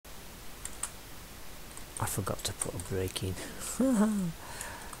I forgot to put a break in.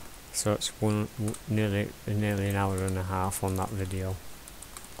 So it's nearly an hour and a half on that video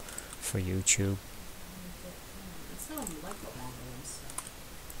for YouTube. Some of them like the longer ones.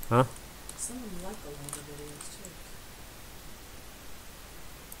 Huh? Some of them like the longer videos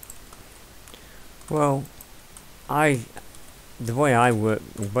too. Well, the way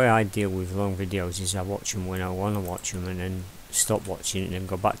I deal with long videos is I watch them when I want to watch them and then stop watching it and then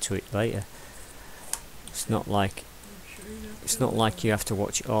go back to it later. It's not like you have to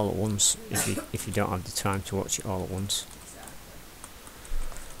watch it all at once if you don't have the time to watch it all at once.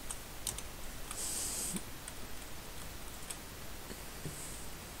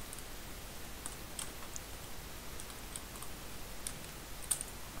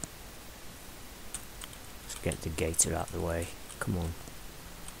 Let's get the gator out of the way. Come on.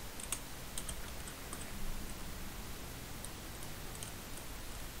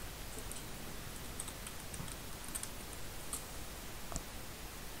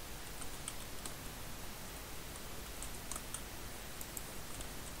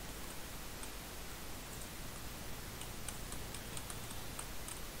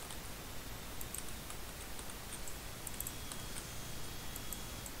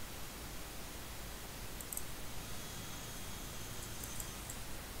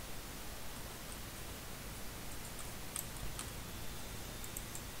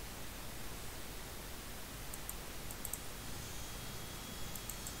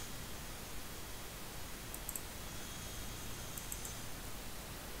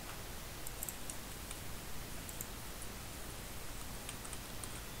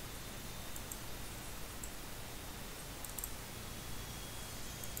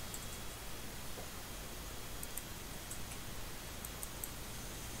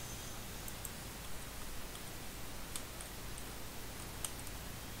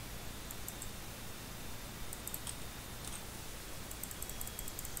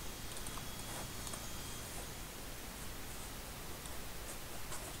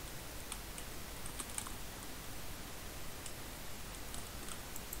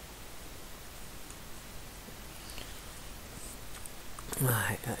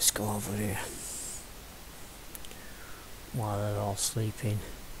 Right, let's go over here while they're all sleeping.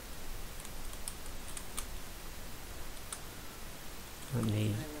 I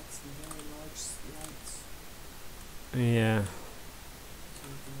need. Yeah.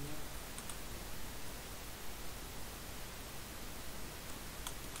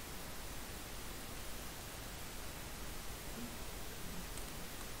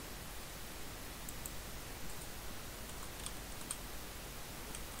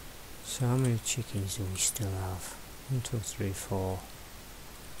 So how many chickens do we still have? 1, 2, 3, 4,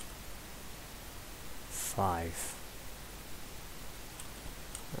 5.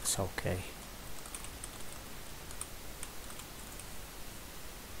 That's okay.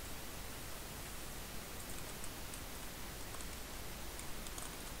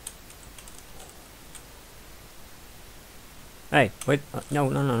 Hey, wait,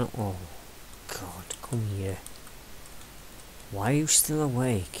 no. Oh, God, come here. Why are you still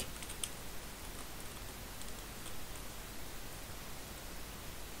awake?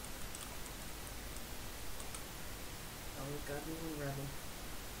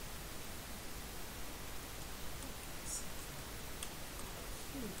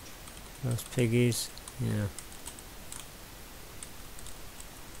 Those piggies, yeah.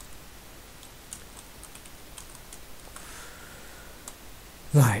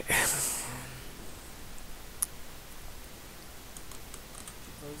 Right.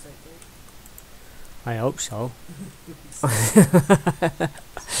 I hope so.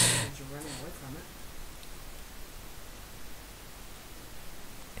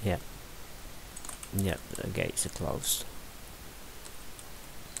 Yep. Yep, the gates are closed.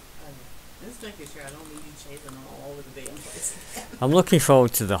 Just making sure I don't need you chasing them all over the damn place. I'm looking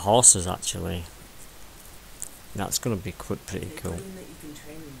forward to the horses actually. That's going to be pretty cool. That you can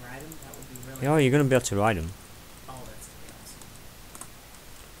train and ride them, that would be really Oh, you're going to be able to ride them. Oh, that's awesome.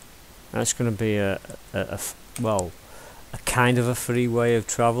 That's going to be a kind of a free way of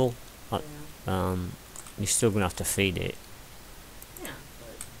travel. Yeah. You're still going to have to feed it. Yeah,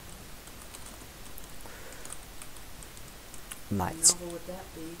 but Right. how novel would that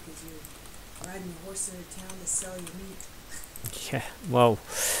be? Because you're riding a horse in a town to sell your meat. Yeah, well,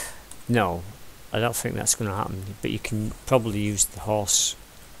 no, I don't think that's going to happen. But you can probably use the horse.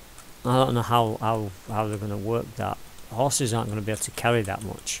 I don't know how they're going to work that. Horses aren't going to be able to carry that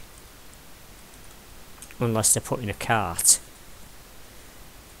much. Unless they're put in a cart.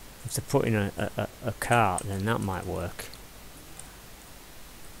 If they're put in a cart, then that might work.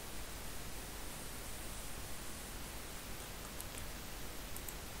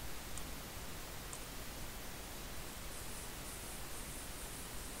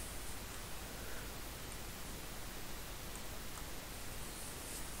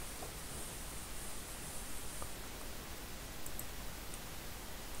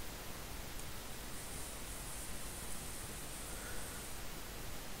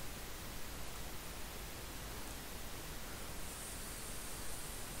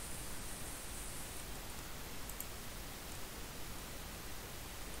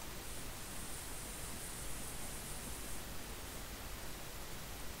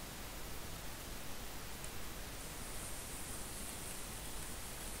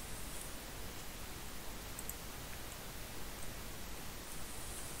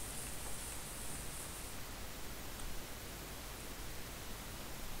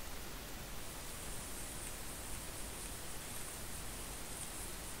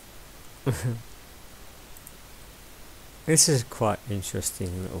 This is quite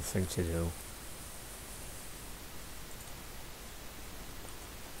interesting little thing to do.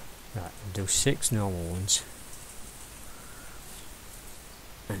 Right, I'll do 6 normal ones.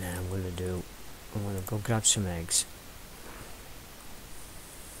 And then I'm gonna go grab some eggs.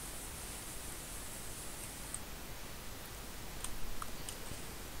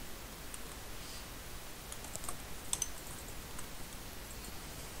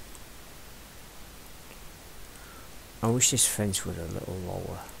 I wish this fence were a little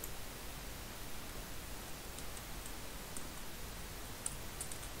lower.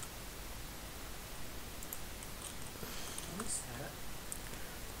 Almost had it.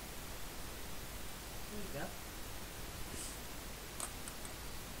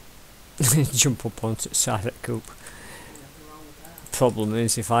 There you go. Jump up onto the side of the coop. Nothing wrong with that. Problem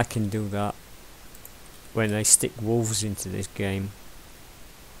is, if I can do that when they stick wolves into this game,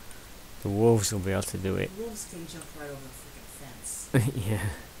 the wolves will be able to do it. Wolves can jump right over the freaking fence. Yeah.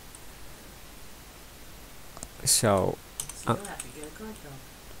 So, So you'll have to get a guard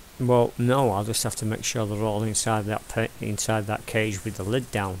dog. well, no, I'll just have to make sure they're all inside that cage with the lid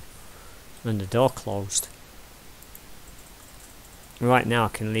down and the door closed. Right now, I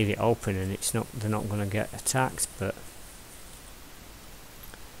can leave it open and they're not going to get attacked, but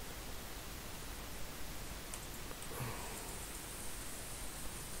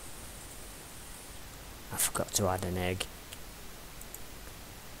I forgot to add an egg.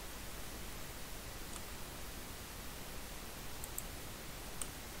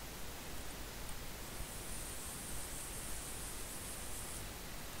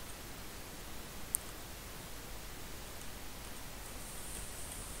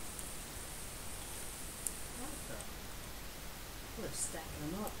 We're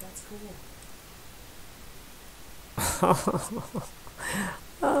stacking them up. That's cool.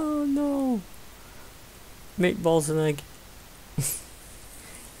 Oh no! Meatballs and egg.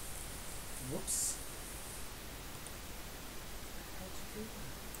 Whoops. How'd you do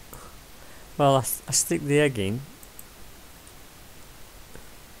that? Well, I stick the egg in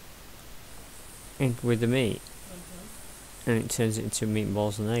with the meat, and it turns it into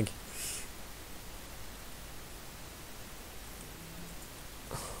meatballs and egg.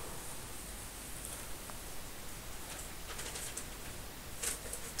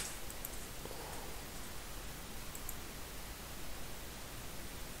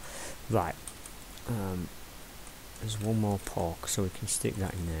 Right, there's one more pork, so we can stick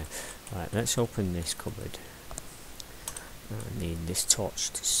that in there. Right, let's open this cupboard. I need this torch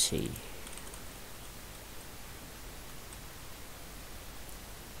to see.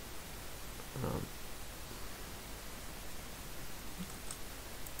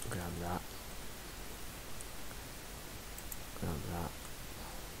 Grab that. Grab that.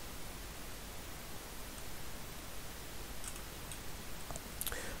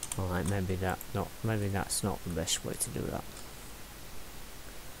 Alright, maybe that's not the best way to do that.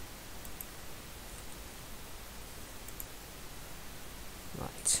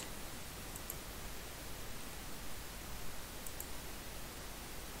 Right.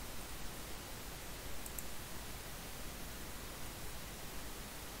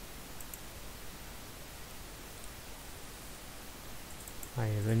 I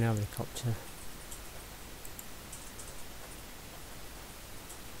have an helicopter.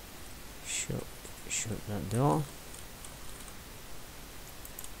 Shut that door.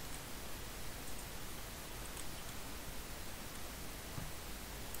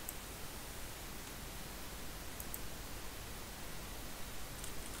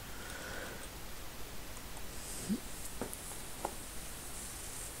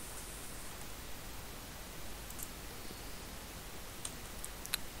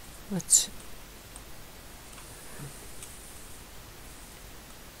 Let's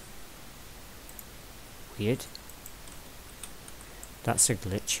weird. That's a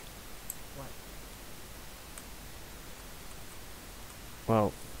glitch. What?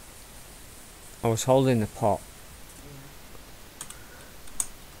 Well, I was holding the pot,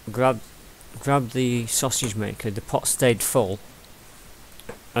 Yeah. grabbed the sausage maker, the pot stayed full,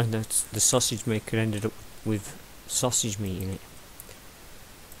 and the sausage maker ended up with sausage meat in it.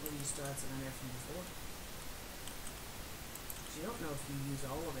 Well, you still had some in there from before. But you don't know if you use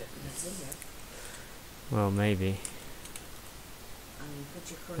all of it that's in there. Well, maybe. I mean, put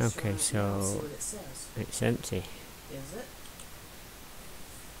your cursor Okay, on it now and see so what it says. it's empty. Is it?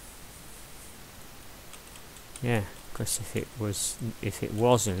 Yeah, because if it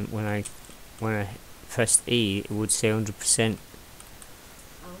wasn't, when I pressed E, it would say 100%.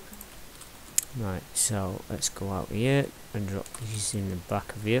 Oh, okay. Right, so let's go out here and drop these in the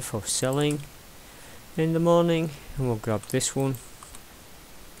back of here for selling in the morning, and we'll grab this one.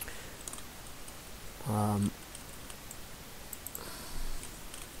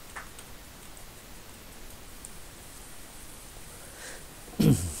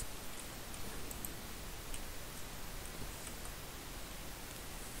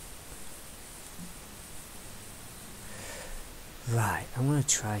 Right, I'm going to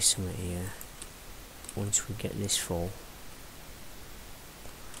try something here once we get this full.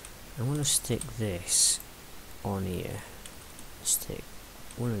 I'm going to stick this on here. Stick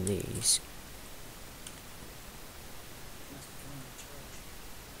one of these.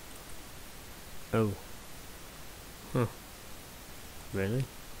 Oh. Huh. Really? They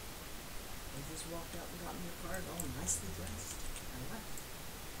just walked out and got in their car, all nicely dressed. I like it.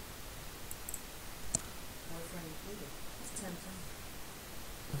 Boyfriend included. It's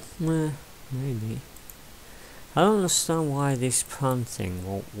 10 Well, maybe. I don't understand why this pan thing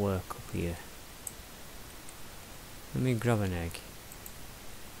won't work up here. Let me grab an egg.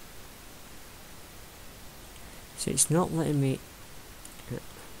 See, it's not letting me...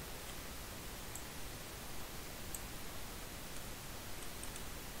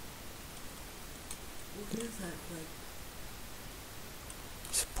 What is that, like?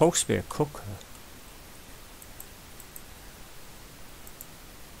 It's supposed to be a cooker.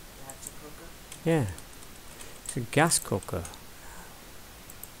 That's a cooker? Yeah. It's a gas cooker.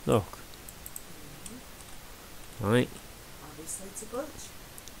 Look. Right. Obviously it's a butch.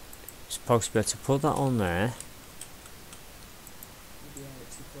 Supposed to be able to put that on there. Maybe I had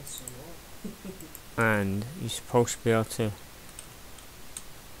it too close to the wall. And you're supposed to be able to...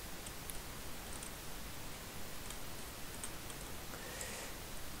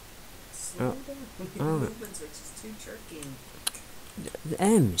 Slow down. Your oh. movements are just too jerky. The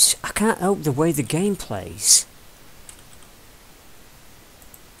M's. I can't help the way the game plays.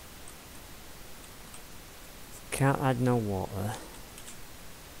 Can't add no water.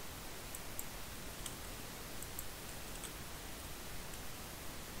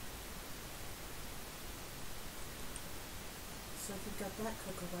 So if you've got that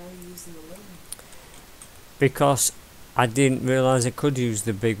cooker, why are you using the little one? Because I didn't realise I could use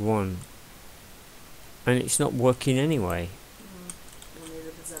the big one. And it's not working anyway. Well, maybe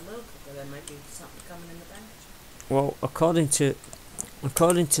if it's that little cooker, there might be something coming in the package. Well, according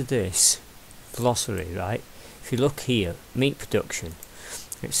to this glossary, right? If you look here, meat production,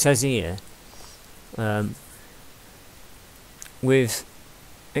 it says here, with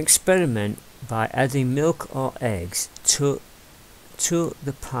experiment by adding milk or eggs to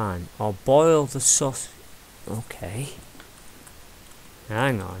the pan or boil the sauce. Okay.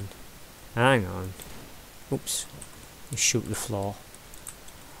 Hang on. Oops. You shoot the floor.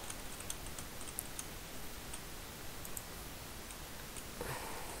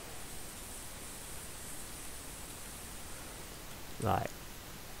 Right.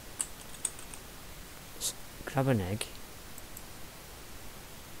 Grab an egg.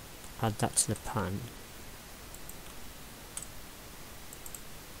 Add that to the pan.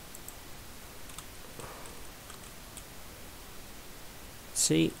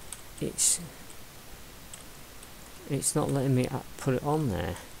 See, it's not letting me put it on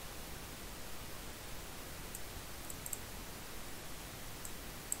there.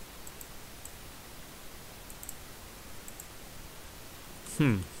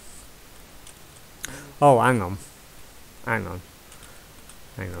 Oh, hang on.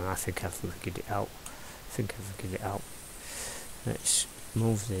 I think I've figured it out. Let's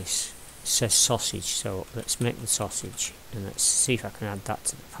move this. It says sausage, so let's make the sausage and let's see if I can add that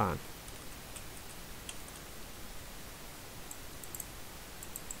to the pan.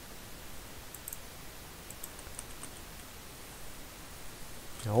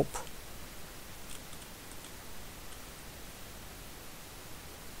 Nope.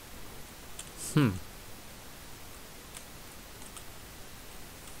 Maybe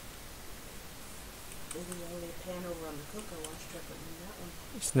only a pan over on the cooker. Why should I put in that one?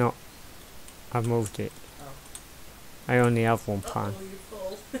 It's not. I've moved it. Oh. I only have one pan. Uh-oh, you're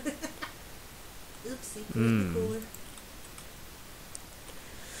full. Oopsie, close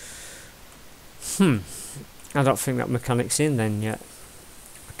the cooler. I don't think that mechanic's in then yet.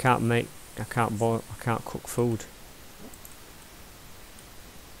 I can't cook food.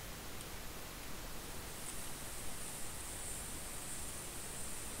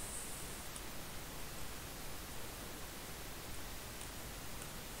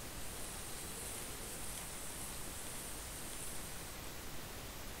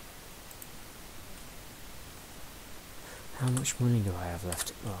 How much money do I have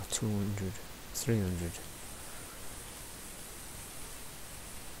left? Oh, 200. 300.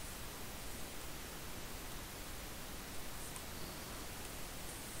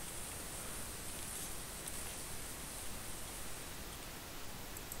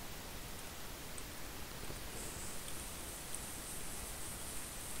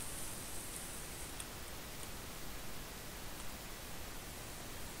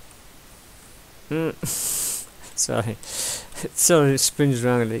 Sorry. So it spins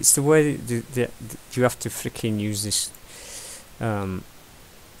around. It's the way that you have to freaking use this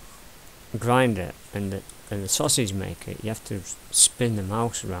grinder and the sausage maker. You have to spin the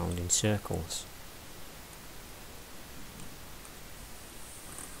mouse around in circles.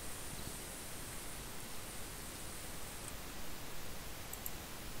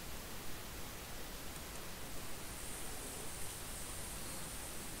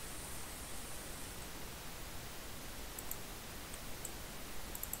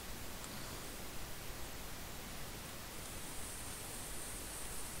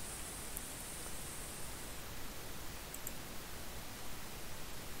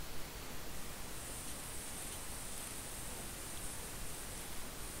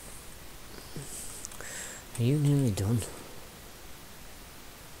 Are you nearly done?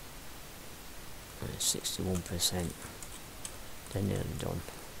 61%. They're nearly done.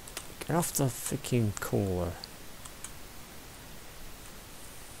 Get off the freaking cooler.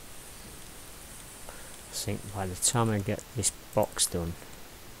 I think by the time I get this box done,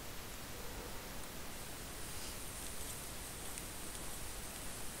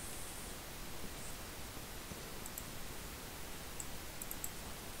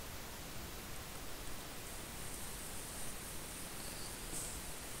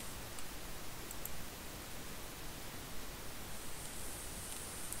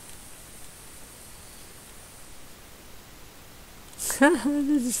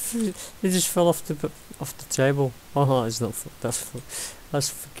 they just fell off the table. Oh, that's not. That's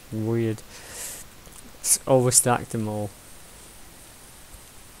fucking weird. It's overstacked them all.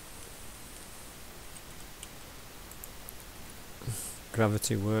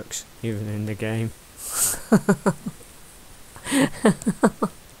 Gravity works even in the game.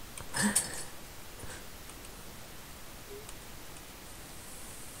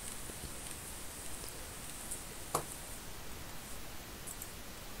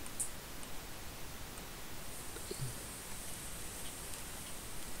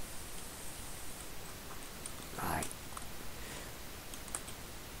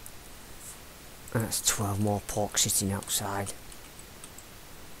 That's 12 more pork sitting outside.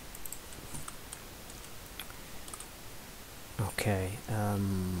 Okay,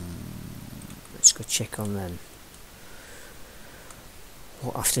 let's go check on them. I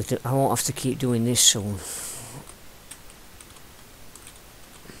won't have to keep doing this soon.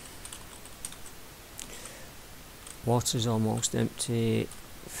 Water's almost empty.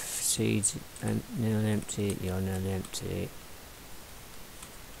 Seeds nearly empty. You're nearly empty.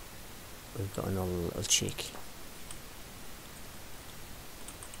 We've got another little chick.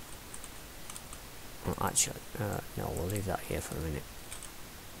 Well, actually, no, we'll leave that here for a minute.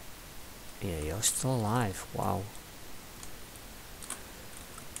 Yeah, you're still alive. Wow.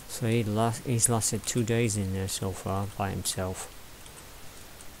 So he's lasted 2 days in there so far by himself.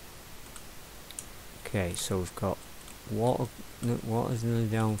 Okay, so we've got water's nearly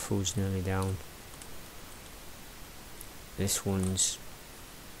down, food's nearly down. This one's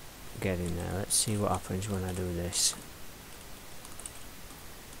getting there. Let's see what happens when I do this.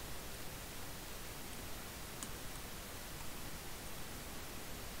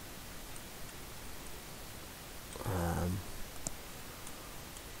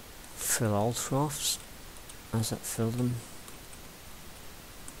 Fill all troughs. Has that filled them?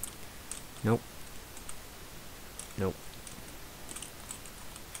 Nope. Nope.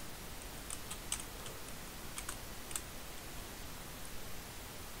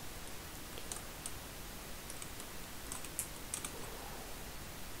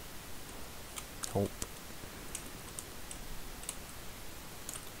 Nope.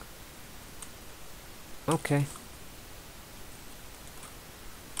 Okay.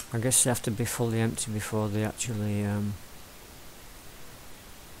 I guess they have to be fully empty before they actually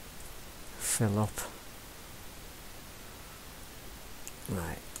fill up.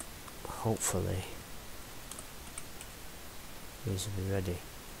 Right. Hopefully these will be ready.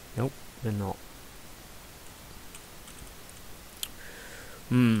 Nope, they're not.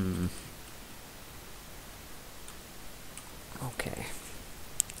 Okay.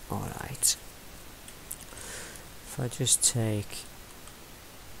 Alright. If I just take...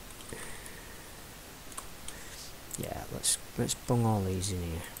 Yeah, let's bung all these in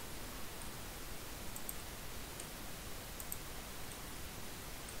here.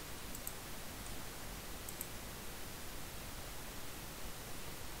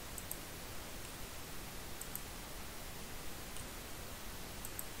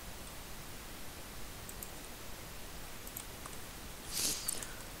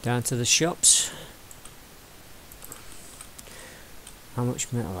 Down to the shops. How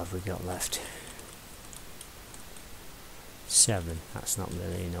much metal have we got left? 7. That's not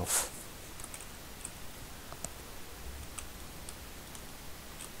really enough.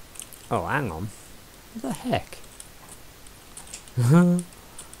 Oh, hang on. What the heck?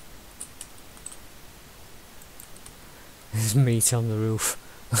 There's meat on the roof.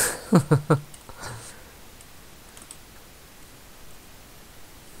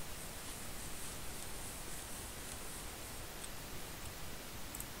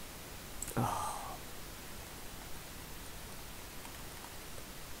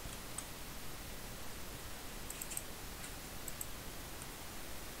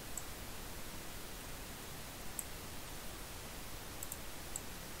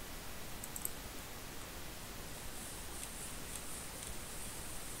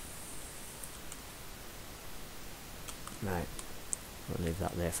 Right, we'll leave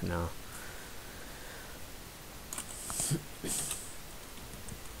that there for now.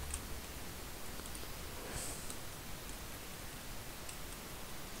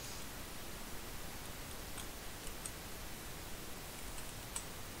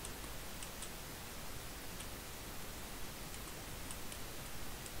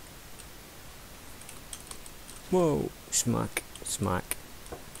 Whoa, smack, smack.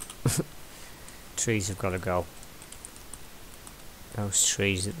 Trees have got to go. Those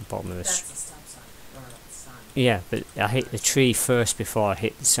trees at the bottom of the That's a stop sign, or a sign. yeah, but I hit the tree first before I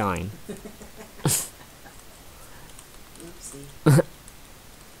hit the sign. Oopsie.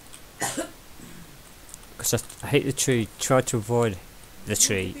 Because I hit the tree, tried to avoid the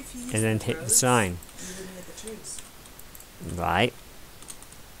tree, Maybe if you use and then the hit the roads, sign. You wouldn't hit the trees. Right.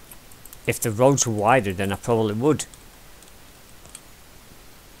 If the roads were wider, then I probably would.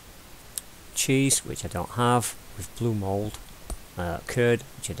 Cheese, which I don't have, with blue mould. Curd,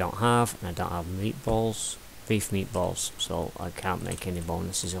 which I don't have, and I don't have meatballs, beef meatballs, so I can't make any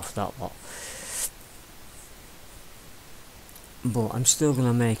bonuses off that lot. But I'm still going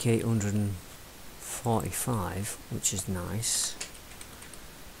to make 845, which is nice.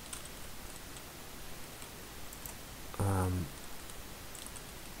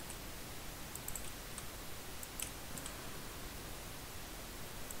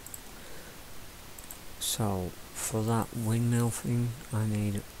 So for that windmill thing I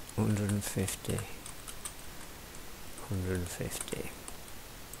need 150. 150.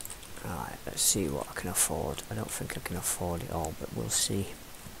 Right, let's see what I can afford. I don't think I can afford it all, but we'll see.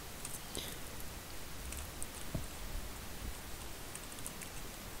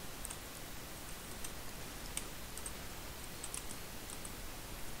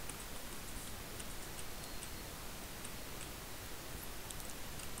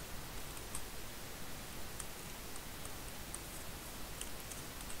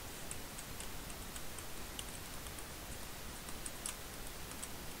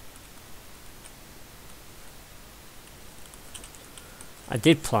 I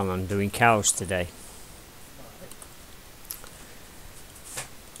did plan on doing cows today,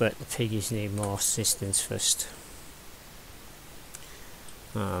 but the piggies need more assistance first.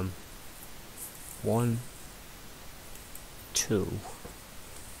 1, 2,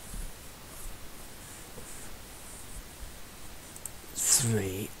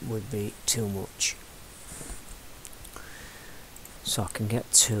 3 would be too much, so I can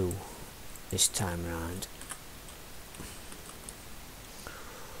get 2 this time round.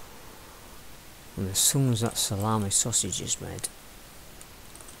 And as soon as that salami sausage is made,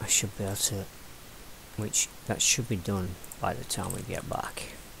 I should be able to, which that should be done by the time we get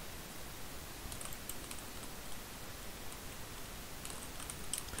back.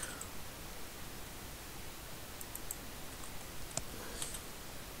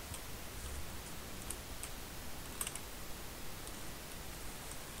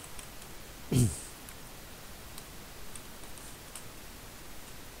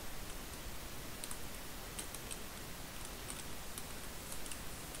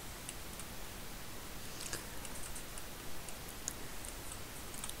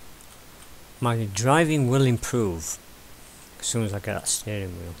 My driving will improve as soon as I get that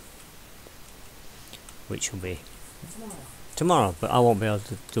steering wheel, which will be tomorrow, but I won't be able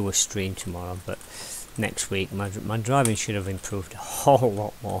to do a stream tomorrow, but next week my driving should have improved a whole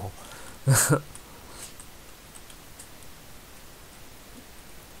lot more.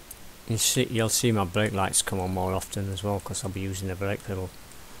 You'll see my brake lights come on more often as well, because I'll be using the brake pedal.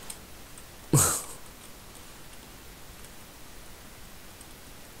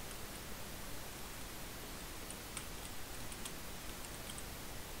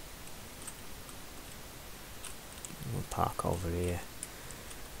 We'll park over here.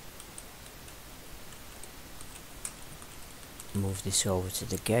 move this over to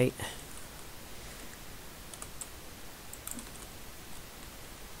the gate.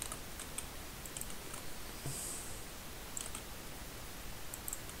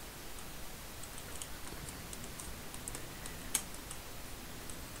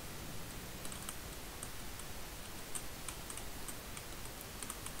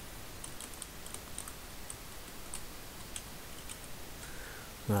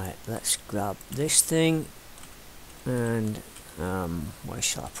 Right, let's grab this thing and where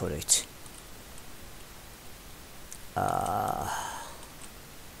shall I put it? I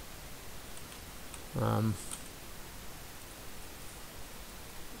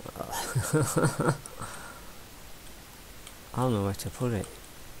don't know where to put it.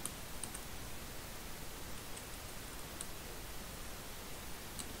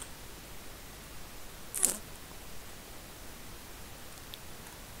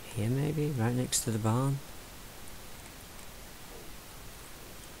 Here maybe, right next to the barn.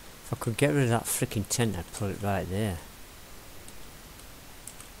 If I could get rid of that freaking tent, I'd put it right there.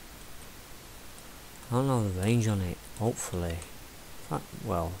 I don't know the range on it, hopefully.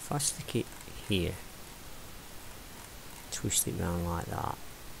 If I stick it here, twist it round like that.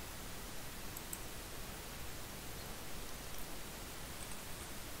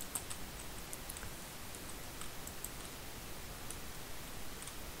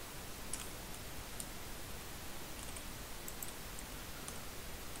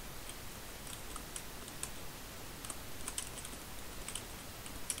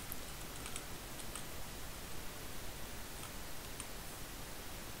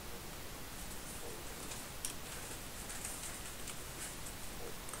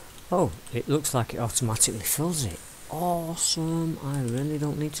 Oh, it looks like it automatically fills it. Awesome! I really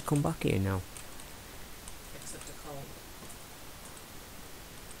don't need to come back here now. Except to call.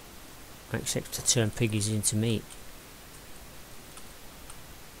 Except to turn piggies into meat.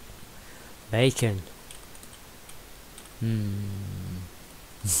 Bacon.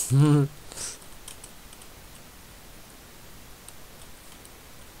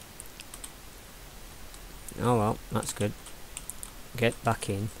 Oh well, that's good. Get back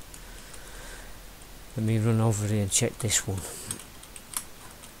in. Let me run over here and check this one.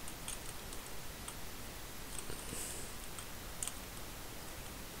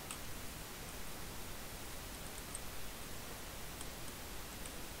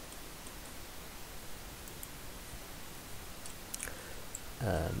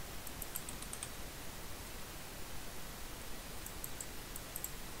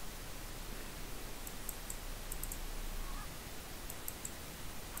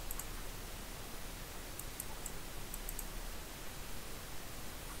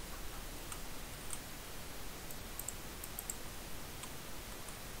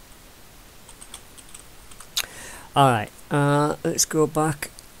 Alright, let's go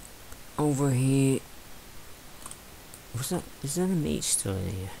back over here. Is there any meat still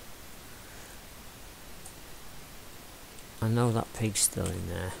in here? I know that pig's still in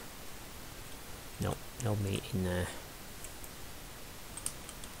there. Nope, no meat in there.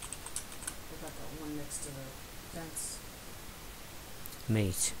 What about that one next to the fence?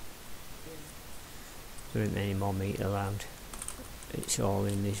 Meat. Yeah. There isn't any more meat around. It's all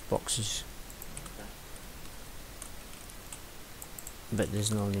in these boxes. Okay. But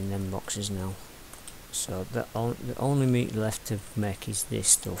there's none in them boxes now. So the only meat left to make is this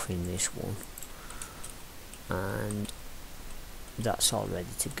stuff in this one. And that's all ready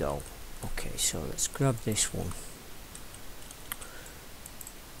to go. Okay, so let's grab this one.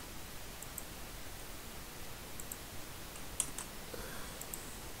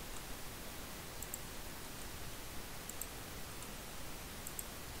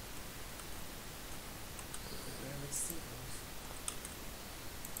 Rarely see those.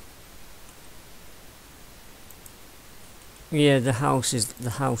 Yeah, the house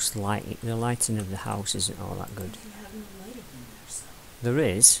lighting. The lighting of the house isn't all that good. You have no lighting in there, so. There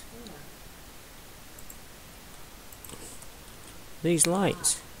is Yeah. these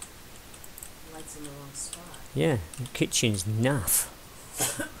lights. Lights in the wrong spot. Yeah, the kitchen's naff.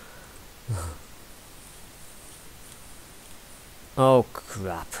 Oh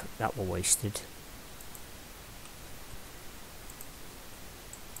crap, that were wasted.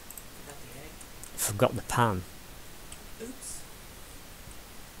 Got the egg. Forgot the pan. Oops.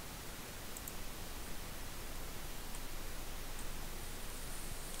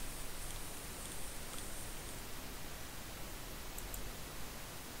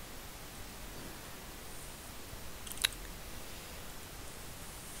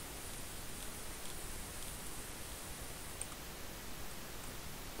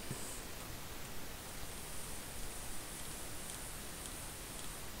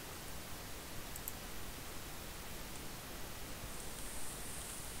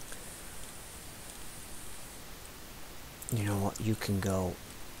 You know what, you can go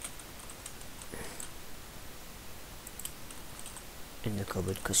in the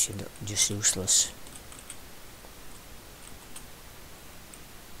cupboard because you're just useless.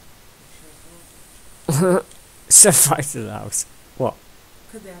 Set fire to the house. What?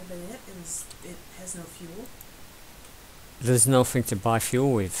 Could that have been it? It has no fuel. There's nothing to buy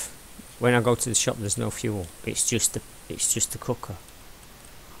fuel with. When I go to the shop, there's no fuel. It's just the cooker.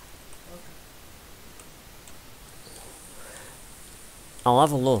 Okay. I'll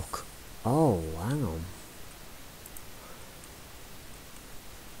have a look. Oh, hang on.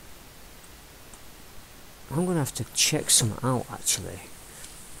 I'm gonna have to check some out actually.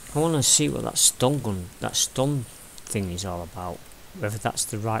 I want to see what that stun thing is all about. Whether that's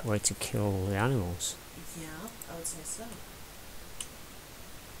the right way to kill the animals. Yeah, I would say so.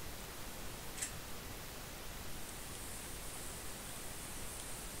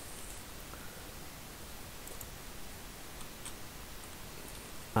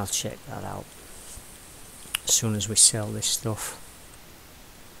 I'll check that out as soon as we sell this stuff.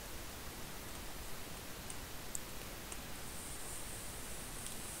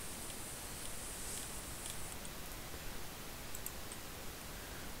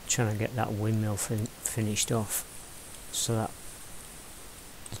 Trying to get that windmill finished off so that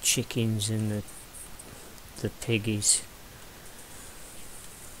the chickens and the piggies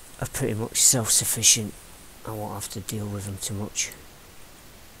are pretty much self-sufficient. I won't have to deal with them too much.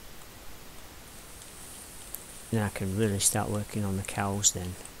 Then I can really start working on the cows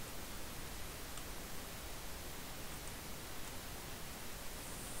then.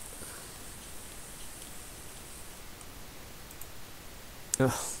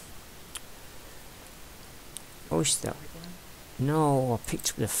 Ugh. I wish that... No, I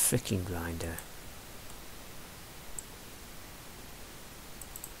picked up the freaking grinder.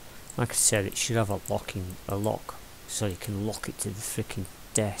 Like I said, it should have a lock, so you can lock it to the freaking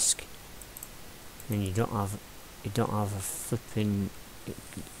desk. And you don't have a flipping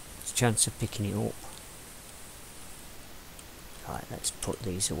chance of picking it up. Right, let's put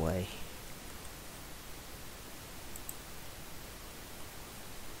these away.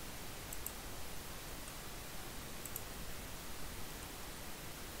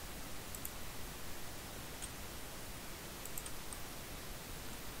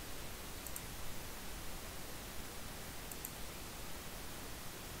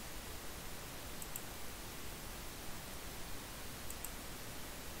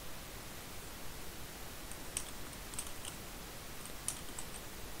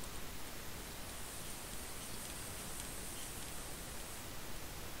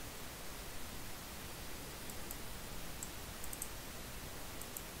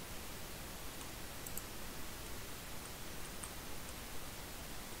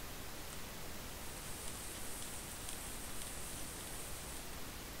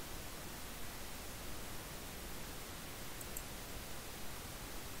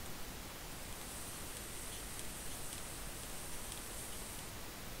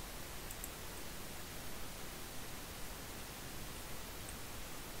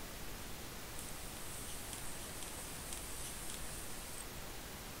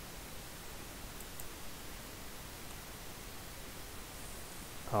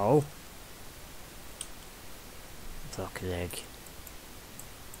 Oh. Broken egg.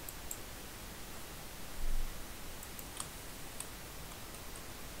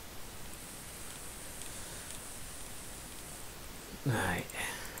 Right.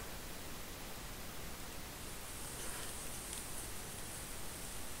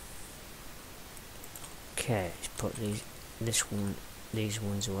 Okay, let's put these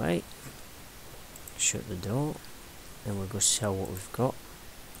ones away. Shut the door. Then we'll go sell what we've got.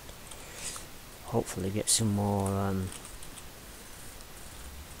 Hopefully get some more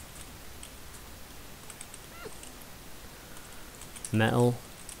metal.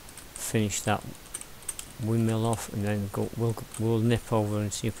 Finish that windmill off, and then we'll nip over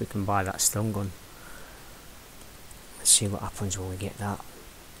and see if we can buy that stun gun. Let's see what happens when we get that.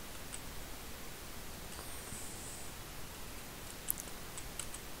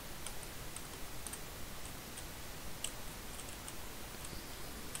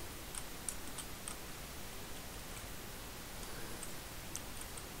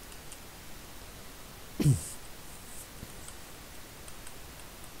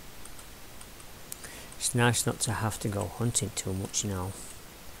 It's nice not to have to go hunting too much now.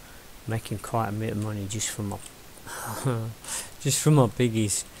 Making quite a bit of money just from my just from my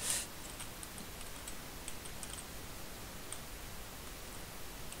piggies.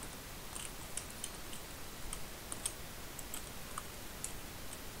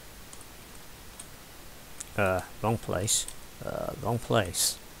 Wrong place. Wrong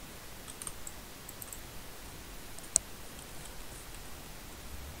place.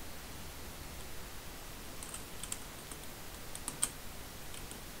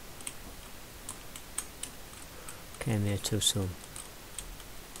 Came here too soon.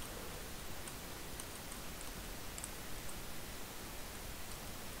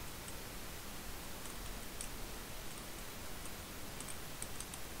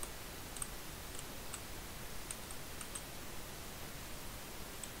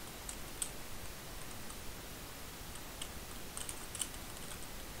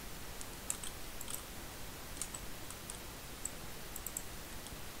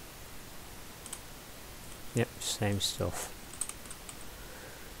 Yep, same stuff.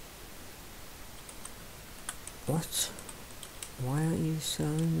 What? Why aren't you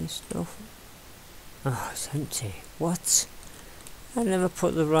selling this stuff? Oh, it's empty. What? I never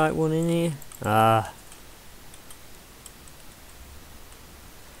put the right one in here. Ah.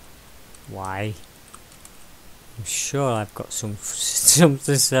 Why? I'm sure I've got some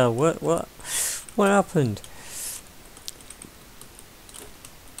to sell. What happened?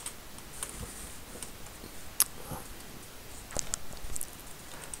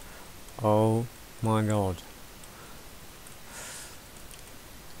 Oh my god.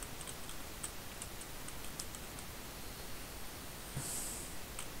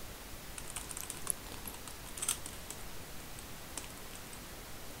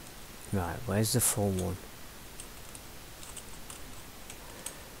 Right, where's the full one?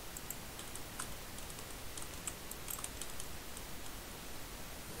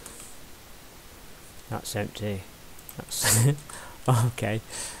 That's empty. That's okay.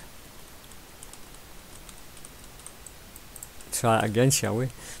 Try it again, shall we?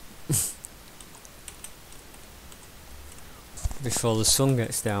 Before the sun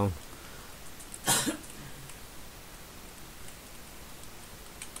gets down.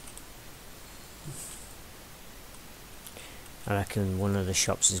 I reckon one of the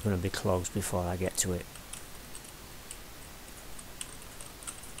shops is going to be closed before I get to it.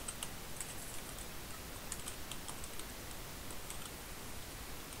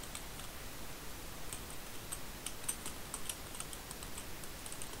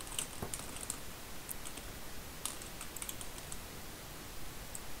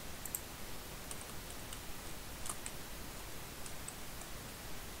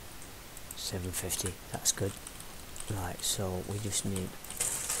 $7.50, that's good. Right, so we just need...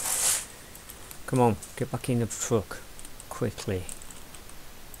 Come on, get back in the truck, quickly.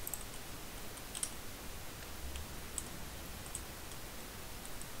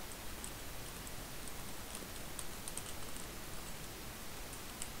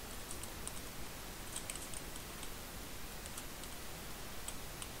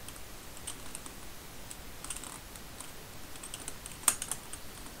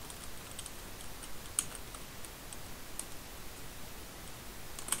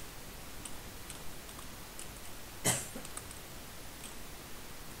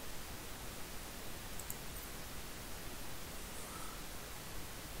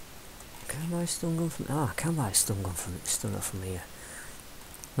 Can I buy a stun gun from... Ah, I can buy a stun gun from here.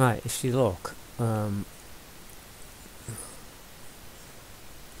 Right, if you look,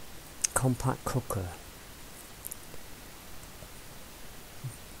 compact cooker,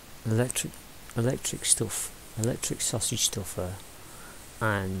 electric sausage stuffer,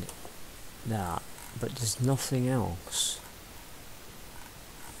 and that, but there's nothing else.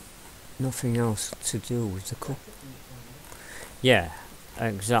 Nothing else to do with the cook. Yeah,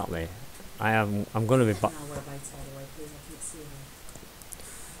 exactly. I'm going to be back.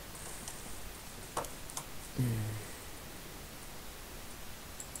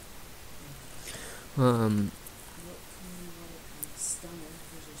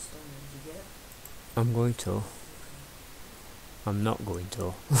 I'm going to. I'm not going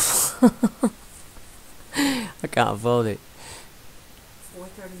to. I can't afford it. $4.39,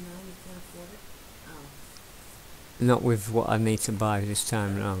 you can't afford it? Oh. Not with what I need to buy this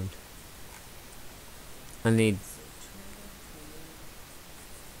time round. I need...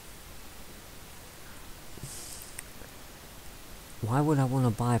 Why would I want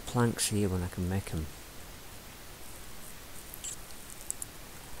to buy planks here when I can make them?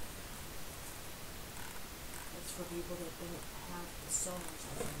 That's for people that don't have the saws,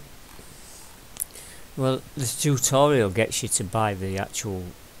 I think. Well, this tutorial gets you to buy the actual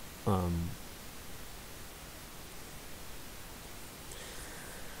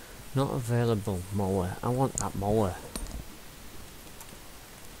not available mower. I want that mower.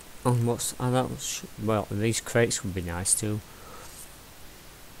 And what's... well, these crates would be nice too.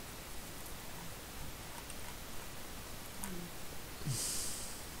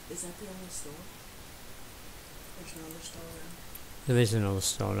 Is that the only store? There's no other store around? There is another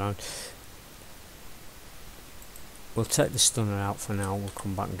store around. We'll take the stunner out for now. We'll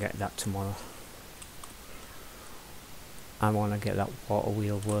come back and get that tomorrow. I want to get that water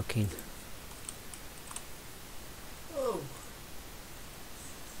wheel working. Oh.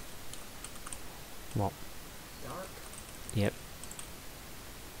 What? Dark. Yep.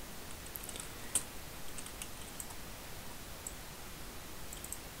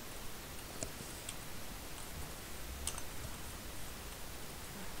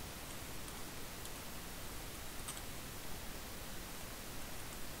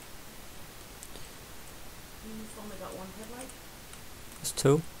 You've only got one headlight? There's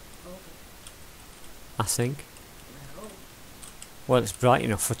two, Okay. I think. I hope. Well, it's bright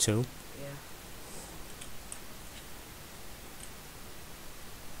enough for two. Yeah.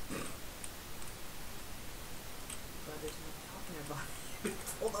 But there's no talking about it.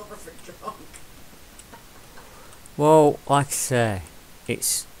 Pulled over for drunk. Well, like I say,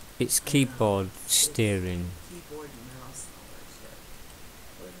 it's keyboard, steering. Keyboard and mouse and all that shit.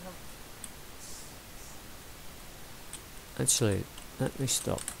 What the hell? Actually, let me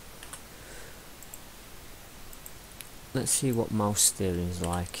stop. Let's see what mouse steering is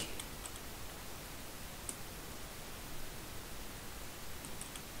like.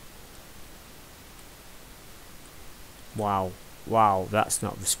 Wow, wow, that's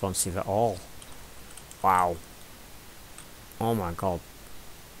not responsive at all. Wow. Oh my god.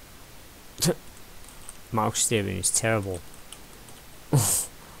 Mouse steering is terrible. But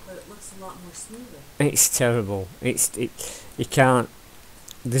it looks a lot more smoother. It's terrible. You can't.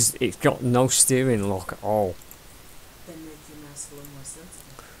 It's got no steering lock at all. Then make your mouse a little more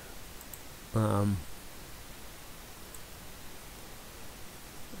sensitive.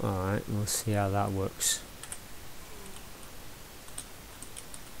 Alright, we'll see how that works.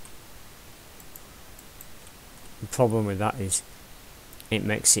 The problem with that is it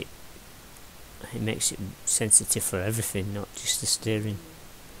makes it sensitive for everything, not just the steering.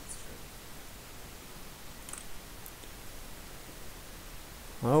 That's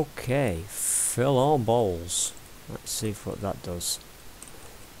true. Okay, fill all bowls. Let's see what that does.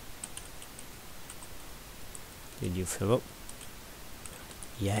 Did you fill up?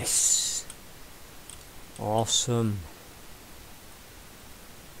 Yes. Awesome.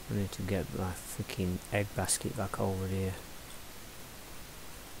 I need to get my freaking egg basket back over here.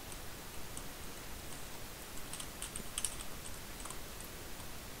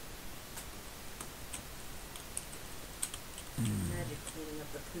 Magic cleaning up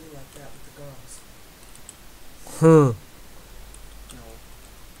the poo like that with the girls. Huh. No.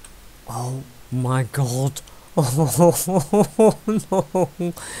 Oh my god. Oh no.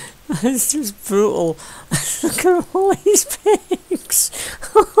 That's just brutal. Look at all these pigs.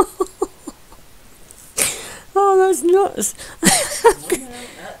 Oh, that's nuts.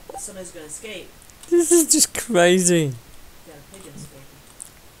 Somebody's gonna escape. This is just crazy. Got a pigeon escaping.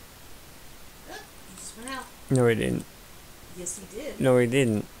 He just went out. No, he didn't. Yes, he did. No, he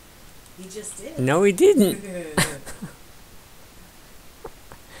didn't. He just did. No, he didn't.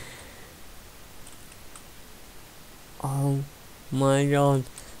 Oh my god.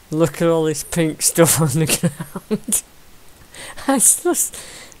 Look at all this pink stuff on the ground. That's just,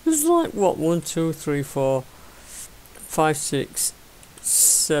 there's like what, 1, 2, 3, 4, 5, 6,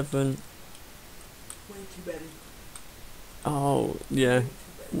 7. Way too many. Oh yeah,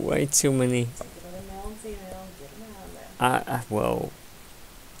 way too many. Take another male and female, get them out of there.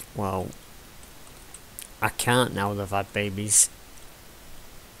 Well, I can't now they've had babies.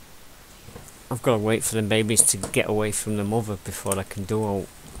 I've got to wait for the babies to get away from the mother before I can do all.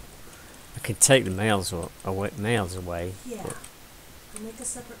 I can take the males away. Yeah. We'll make a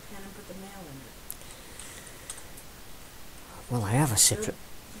separate pen and put the male in it. Well, I have a separate.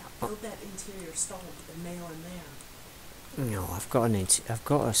 Yeah, build that interior stall with the male in there. No, I've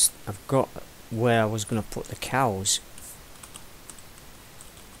got where I was gonna put the cows.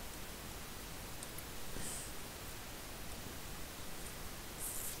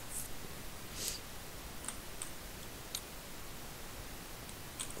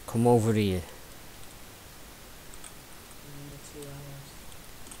 Come over here. In the 2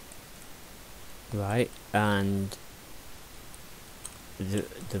 hours. Right, and the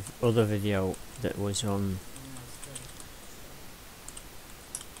other video that was on,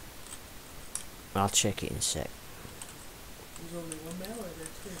 I'll check it in a sec. There's only one male or there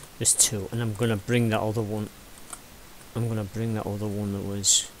two? There's 2, and I'm gonna bring that other one. I'm gonna bring that other one that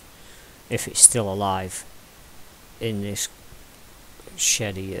was, if it's still alive, in this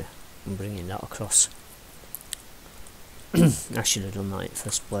shed here. I'm bringing that across. I should have done that in the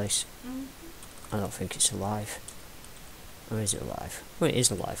first place. Mm-hmm. I don't think it's alive. Or is it alive? Well, it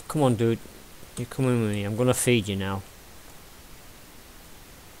is alive. Come on, dude. You're coming with me. I'm gonna feed you now.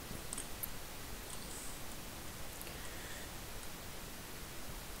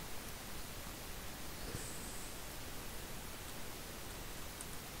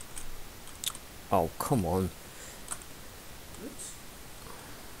 Oh, come on. Oops.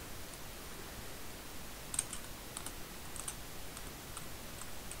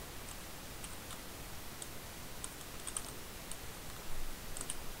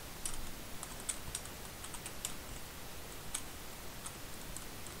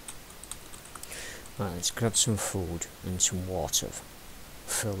 Right, let's grab some food and some water.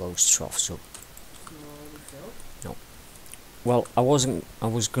 Fill those troughs up. Slowly fill. Well, I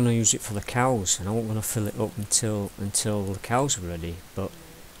was gonna use it for the cows, and I wasn't gonna fill it up until the cows were ready. But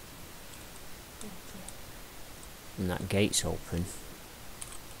and that gate's open,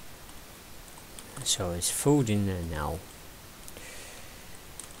 so there's food in there now.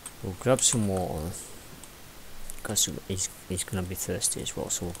 We'll grab some water because he's gonna be thirsty as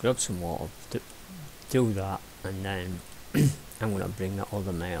well. So we'll grab some water, do that, and then I'm gonna bring that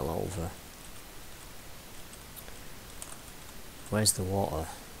other male over. Where's the water?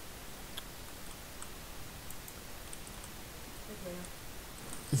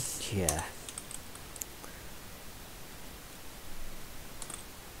 Okay. Yeah.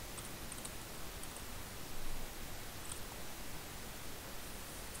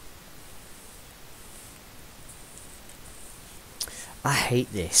 I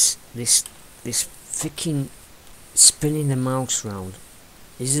hate this. This freaking spinning the mouse round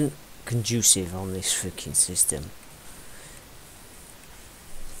isn't conducive on this freaking system.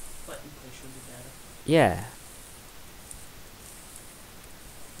 Button push would be better. Yeah.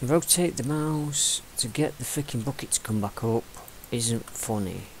 Rotate the mouse to get the freaking bucket to come back up isn't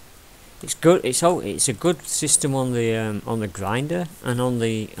funny. It's good. It's a good system on the grinder and on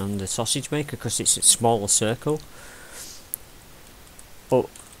the sausage maker because it's a smaller circle. But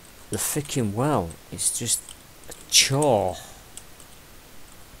the freaking well is just a chore.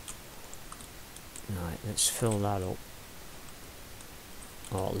 Right, let's fill that up,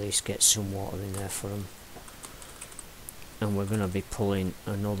 or at least get some water in there for them. And we're gonna be pulling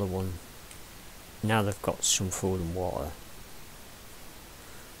another one now they've got some food and water.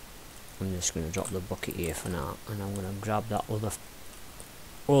 I'm just gonna drop the bucket here for now, and I'm gonna grab that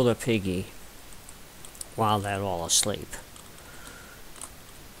other piggy while they're all asleep.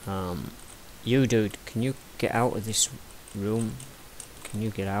 You dude, can you get out of this room? Can you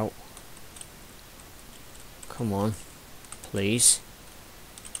get out? Come on, please.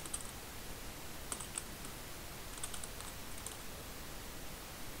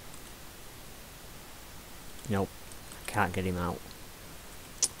 Nope, can't get him out.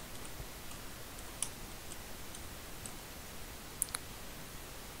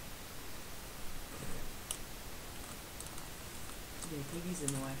 Too many piggies in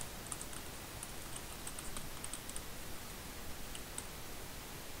the way.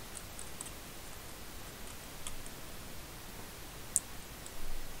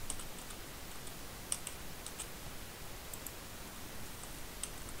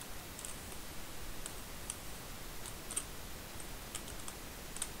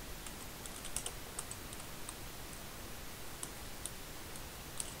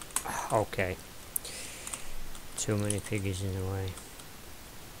 Okay. Too many piggies in the way.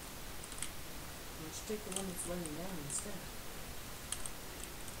 Let's take the one that's laying down instead.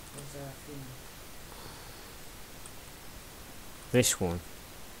 Or is that a female? This one.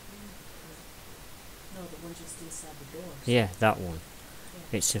 No, the one just inside the door. Yeah, that one.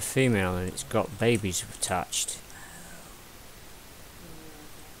 Yeah. It's a female and it's got babies attached.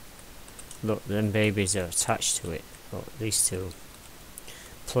 Look, them babies are attached to it. Look, these two.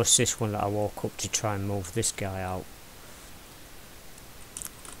 Plus this one that I woke up to try and move this guy out.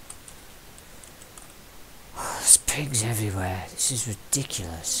 There's pigs everywhere. This is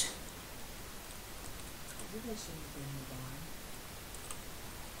ridiculous. Maybe they shouldn't have been in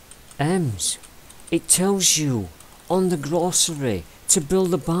the barn. Ems, it tells you on the grocery to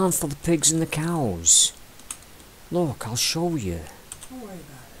build a barn for the pigs and the cows. Look, I'll show you. Don't worry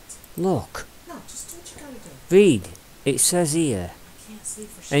about it. Look, No, just do what you gotta do. read. It says here. I can't see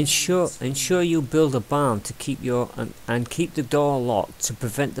for sure. Ensure you build a barn to keep your and keep the door locked to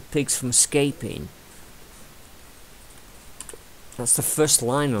prevent the pigs from escaping. That's the first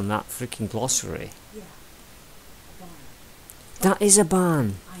line on that freaking glossary. Yeah. A barn. That is a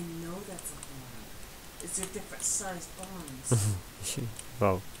barn. I know that's a barn. Is there different sized barns?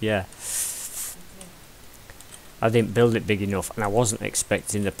 Well, yeah. Okay. I didn't build it big enough, and I wasn't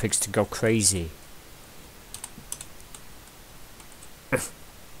expecting the pigs to go crazy.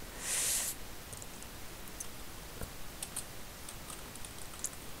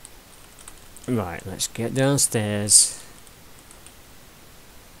 Right, let's get downstairs.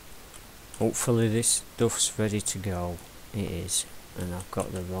 Hopefully this stuff's ready to go. It is, and I've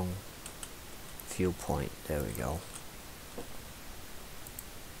got the wrong viewpoint. There we go.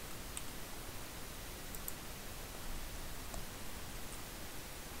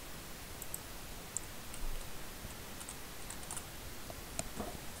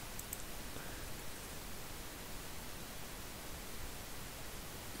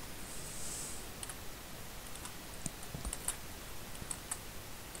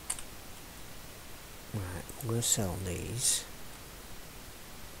 Right, I'm going to sell these.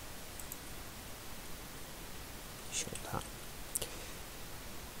 Shut that.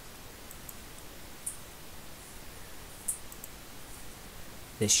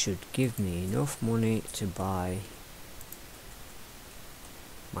 This should give me enough money to buy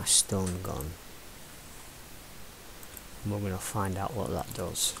my stun gun. And we're going to find out what that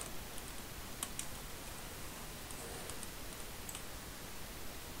does.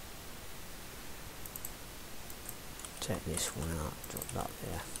 Take this one out, drop that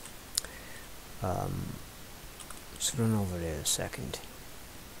there. Let's run over there a second.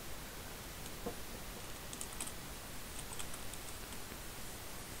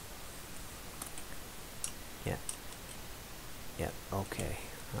 Yeah. Yep, okay.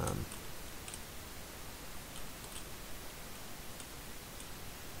 Now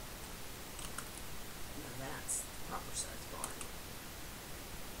that's proper size barn.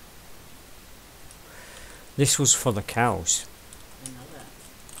 This was for the cows. I know that.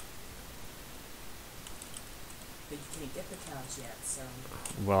 But you can't get the cows yet, so.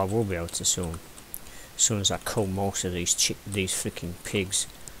 Well, I will be able to soon. As soon as I cull most of these freaking pigs.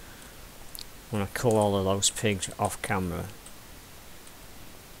 When I cull all of those pigs off camera.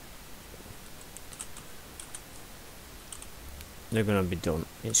 They're gonna be done.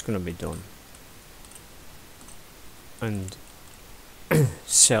 It's gonna be done. And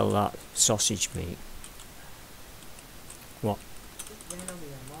sell that sausage meat. What? It ran over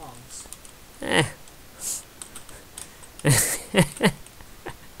your logs.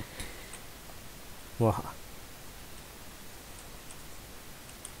 What?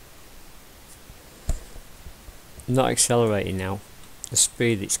 Not accelerating now. The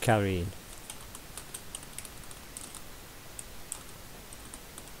speed it's carrying.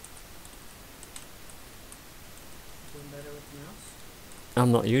 Doing better with the mouse?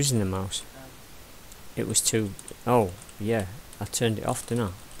 I'm not using the mouse. Oh. It was too... Oh, yeah. I turned it off, didn't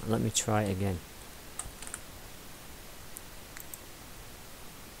I? Let me try it again.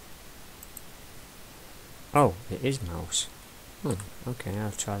 Oh, it is mouse. Okay,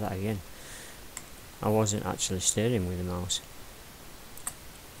 I'll try that again. I wasn't actually steering with the mouse.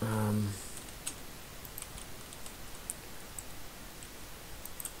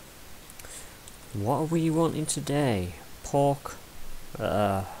 What are we wanting today? Pork,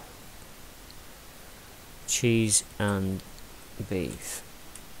 cheese and beef.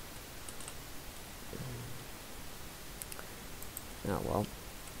 Oh well.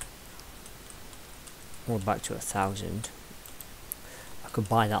 We're back to 1,000. I could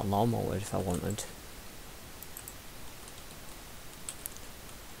buy that lawnmower if I wanted.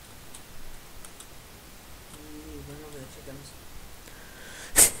 Run over the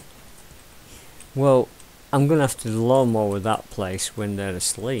chickens. Well, I'm gonna have to lawnmower that place when they're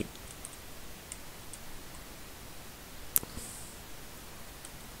asleep.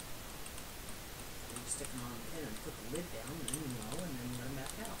 You stick them on a pin and put the lid down, and then you know, and then let them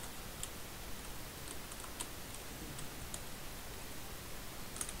back out.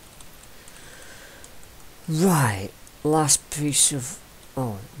 Right, last piece of...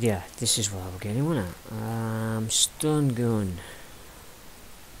 Oh, yeah, this is what I was getting, wasn't it? Stun gun.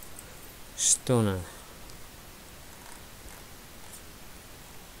 Stunner.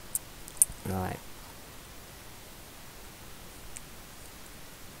 Right.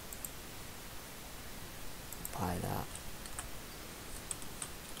 Buy that.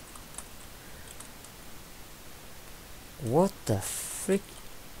 What the frick?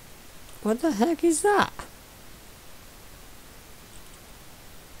 What the heck is that?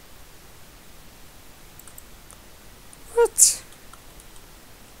 What?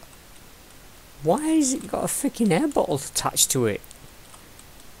 Why has it got a freaking air bottle attached to it?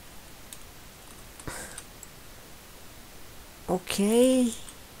 Okay.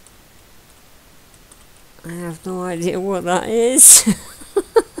 I have no idea what that is.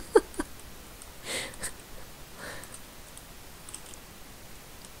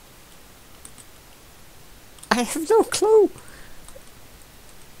 I have no clue.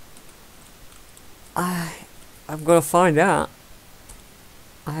 I'm gonna find out.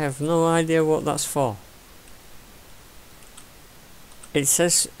 I have no idea what that's for. It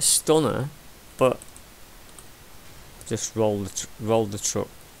says stunner, but just roll the truck.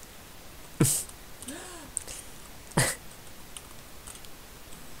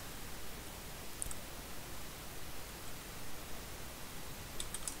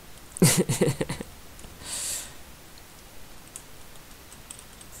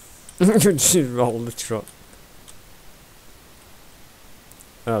 Just roll the truck.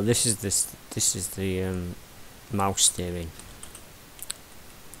 Oh, this is the mouse steering.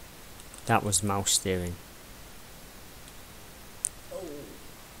 That was mouse steering. Oh.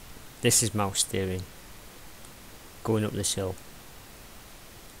 This is mouse steering. Going up this hill.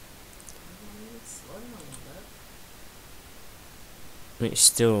 It's slowing a little bit. It's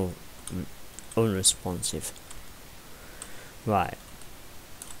still unresponsive. Right.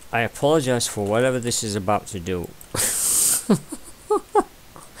 I apologise for whatever this is about to do.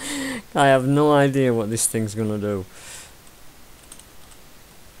 I have no idea what this thing's gonna do.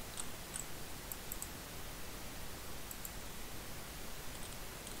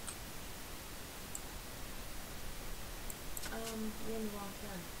 You're in the wrong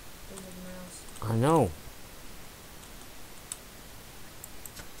pen. Bigger than mouse. I know.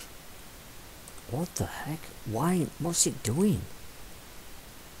 What the heck? Why? What's it doing?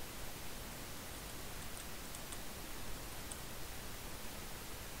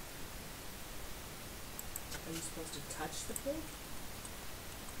 Are you supposed to touch the pig?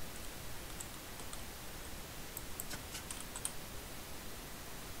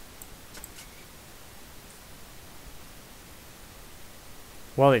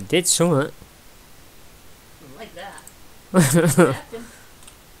 Well, it did something. Like that. Snapped him.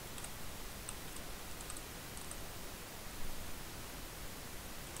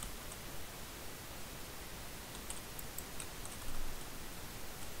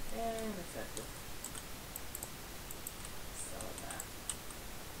 And effective. Sell it back.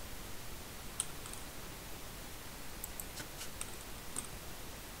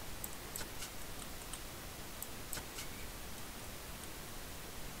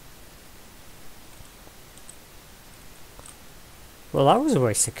 Well, that was a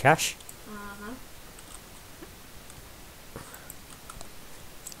waste of cash. Uh-huh.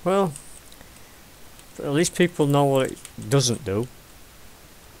 Well, but at least people know what it doesn't do.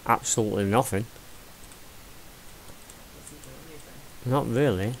 Absolutely nothing. Doesn't do anything. Not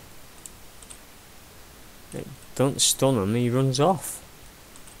really. It don't stun him, he runs off.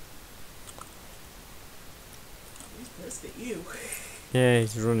 He's pissed at you. Yeah,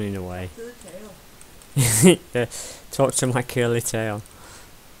 he's running away. To the tail. Yeah, talk to my curly tail.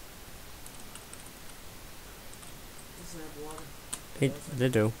 Doesn't have water. They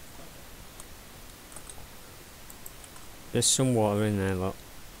do. There's some water in there, look.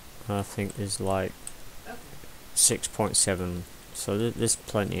 I think there's like Okay. 6.7. So there's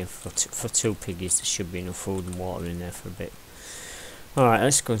plenty of for two piggies. There should be enough food and water in there for a bit. Alright,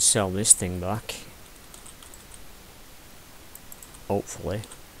 let's go and sell this thing back. Hopefully.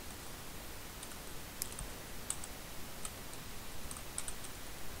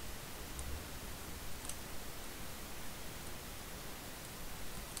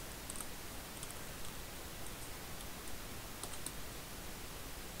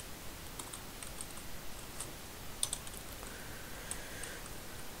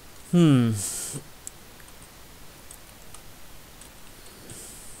 Hmm.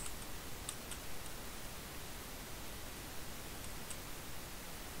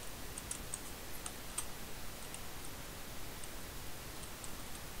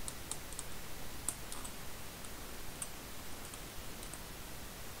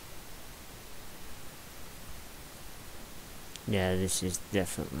 Yeah, this is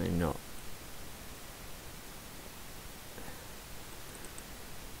definitely not.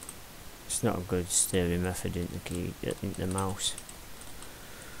 It's not a good steering method in the key, in the mouse.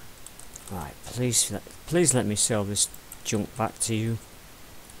 Right, please let me sell this junk back to you.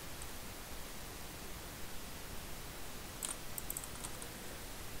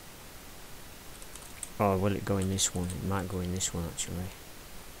 Or will it go in this one? It might go in this one actually.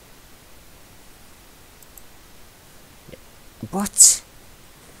 Yeah. What?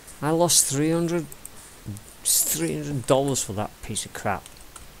 I lost $300 for that piece of crap.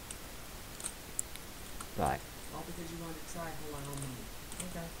 Right. All because you wanted to try halal meat.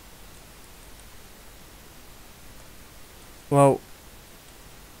 Okay.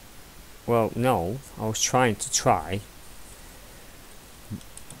 Well, no. I was trying to try,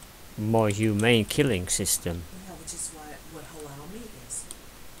 more humane killing system. Yeah, which is what halal meat is.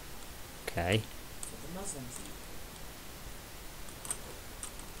 Okay. That's what the Muslims eat.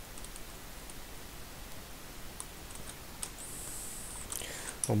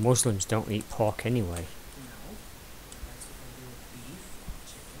 Well, Muslims don't eat pork anyway. No. That's what they do with beef,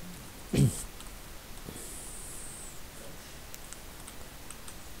 chicken, fish.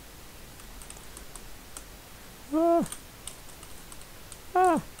 Ah.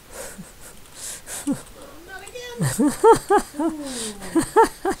 Ah. Not again!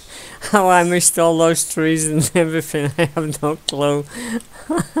 How I missed all those trees and everything, I have no clue. Sheer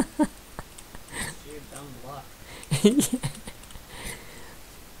dumb luck.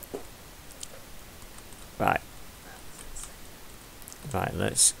 Right, That was insane. right,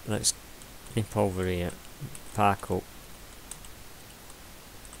 let's nip over here. Park up.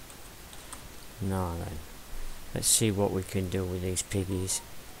 Now then, let's see what we can do with these piggies.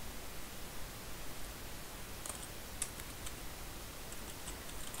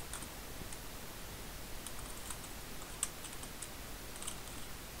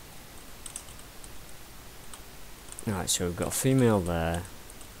 Right, so we've got a female there.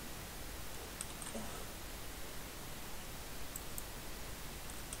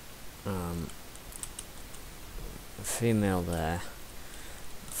 A female there.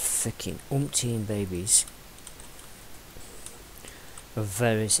 Freaking umpteen babies of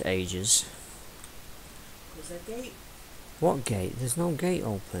various ages. Close that gate. What gate? There's no gate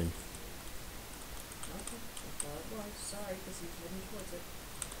open. Okay, I thought it was. Sorry, because he's heading towards it.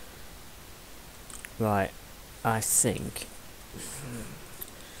 Right, I think,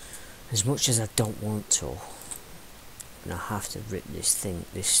 as much as I don't want to, I'm gonna have to rip this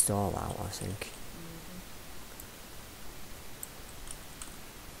stall out, I think.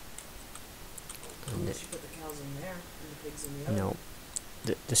 And Unless you put the cows in there and the pigs in the other. no,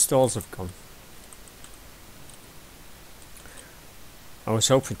 the stalls have gone. I was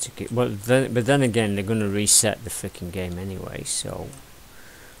hoping to get, but then again, they're gonna reset the freaking game anyway, so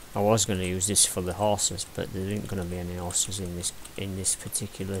I was gonna use this for the horses, but there isn't gonna be any horses in this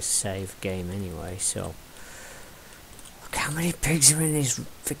particular save game anyway. So look how many pigs are in this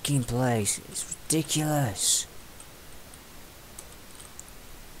freaking place. It's ridiculous.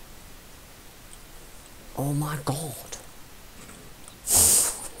 Oh my god.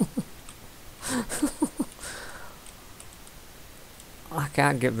 I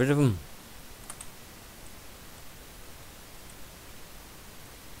can't get rid of them.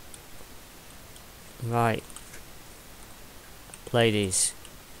 Right. Ladies.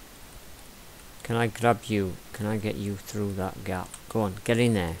 Can I grab you? Can I get you through that gap? Go on, get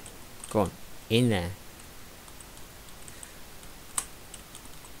in there. Go on, in there.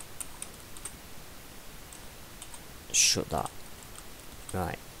 Shut that.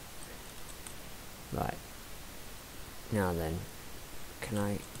 Right. Right. Now then, can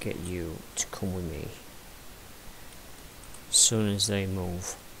I get you to come with me? As soon as they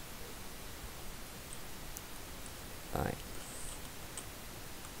move. Right.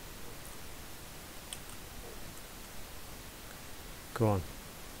 Go on.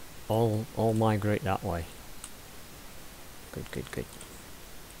 All migrate that way. Good, good, good.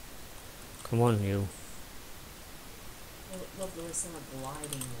 Come on, you. I love the way someone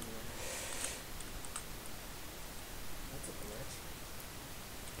gliding in there. That's a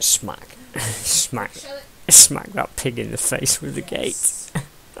glitch. Smack. Smack. Shut Smack that pig in the face with the gate. Stay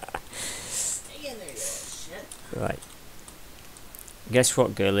in there, you little shit. Right. Guess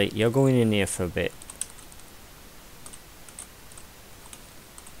what, girlie? You're going in here for a bit.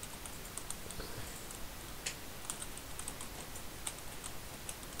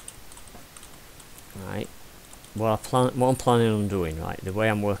 Right. What I'm planning on doing, right, the way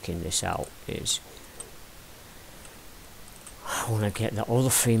I'm working this out is I want to get the other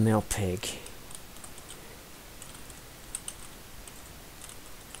female pig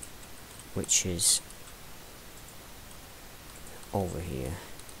which is over here.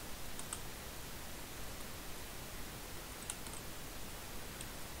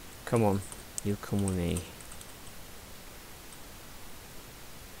 Come on, you come with me.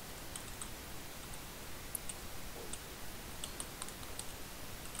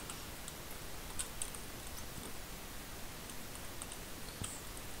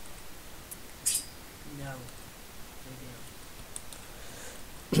 No.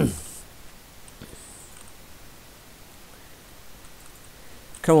 Lay down.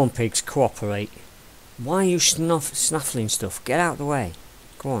 Come on, pigs, cooperate. Why are you snuffling stuff? Get out of the way.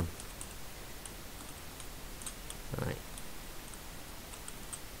 Go on. Right.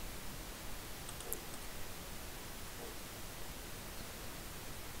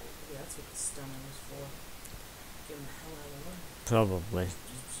 Yeah, That's what the stunner was for. Get him the hell out of the way. Probably.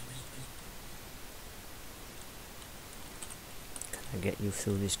 Can I get you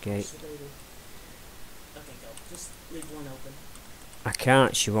through this gate? Should I do? Okay, go. Just leave one open. I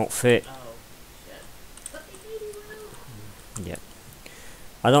can't, she won't fit. Oh, shit. But maybe will. Yep.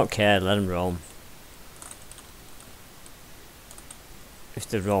 I don't care, let them roam. If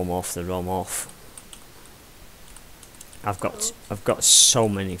they roam off, they roam off. I've got so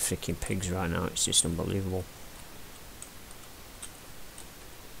many freaking pigs right now, it's just unbelievable.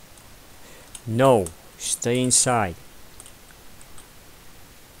 No, stay inside.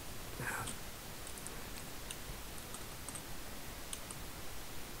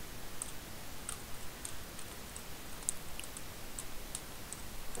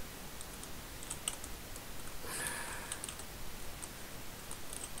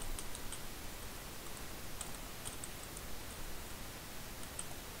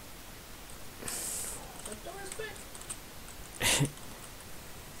 Shut doors quick.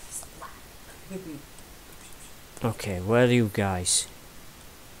 Slap. Okay, where are you guys?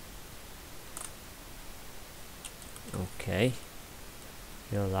 Okay.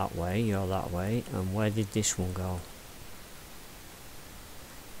 You're that way, you're that way. And where did this one go?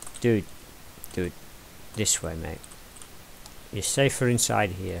 Dude, this way, mate. You're safer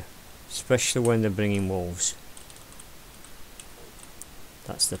inside here. Especially when they're bringing wolves.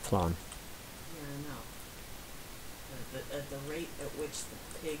 That's the plan. Yeah, I know. At the rate at which the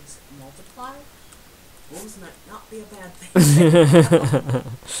pigs multiply, wolves might not be a bad thing.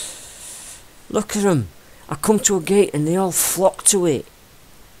 Look at them. I come to a gate and they all flock to it.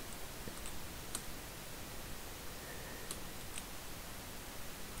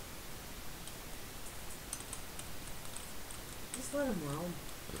 Just let them roam.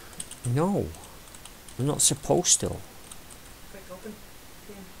 No. I'm not supposed to. Quick, open.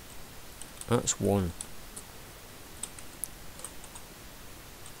 Yeah. That's one.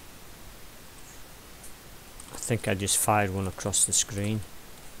 I think I just fired one across the screen.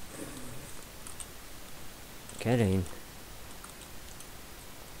 Get in.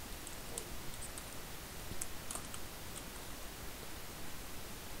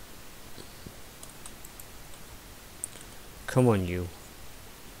 Come on, you.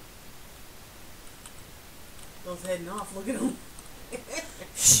 Both heading off. Look at them.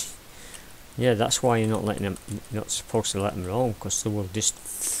 Yeah, that's why you're not letting them. You're not supposed to let them roam, because they will just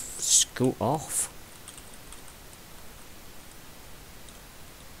scoot off.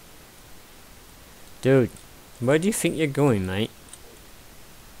 Dude, where do you think you're going, mate?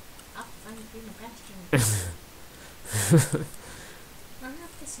 Up, find the green pasture. Run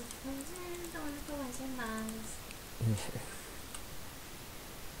up the sequence and the wonderful ways and lies.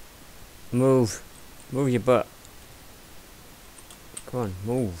 Move. Move your butt. Come on,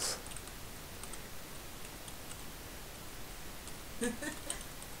 move.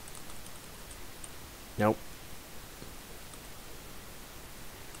 Nope.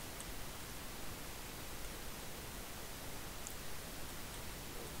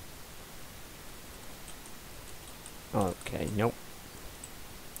 Okay, nope.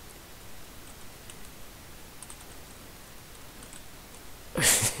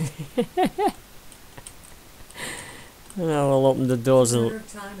 Now I'll open the doors and...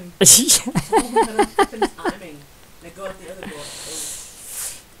 Better timing. Better flipping timing. Now go out the other door.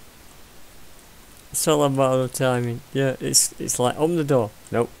 It's all about the timing. Yeah, it's like open the door.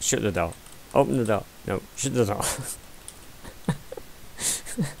 Nope, shut the door. Open the door. Nope, shut the door.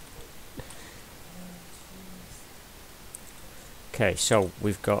 Okay, so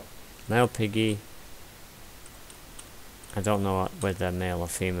we've got male piggy. I don't know whether they're male or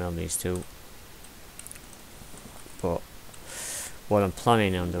female, these two. But what I'm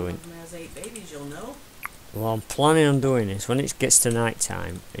planning on doing... One of them has 8 babies, you'll know. What I'm planning on doing is, when it gets to night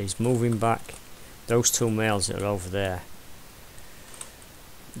time, is moving back those 2 males that are over there.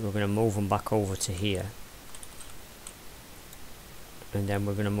 We're going to move them back over to here. And then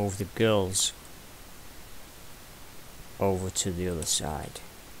we're going to move the girls over to the other side.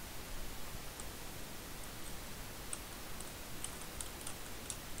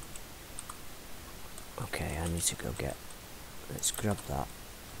 Okay, I need to go get... Let's grab that.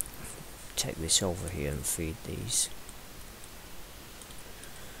 Take this over here and feed these.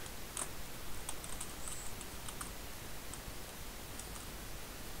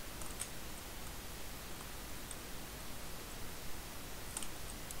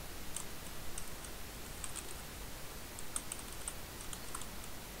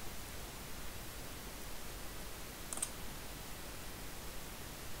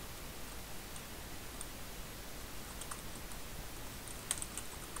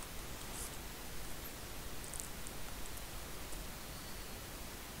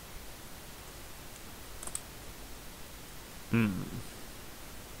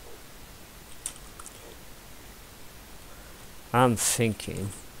 I'm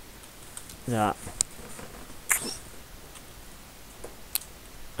thinking that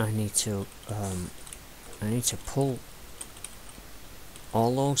I need to pull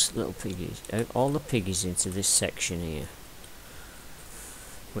all those little piggies, all the piggies into this section here,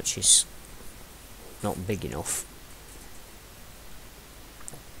 which is not big enough.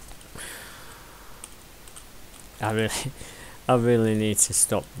 I really need to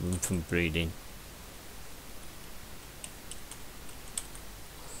stop them from breeding.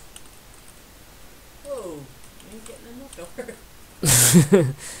 Whoa, you ain't getting enough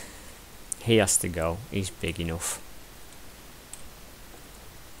over. He has to go. He's big enough.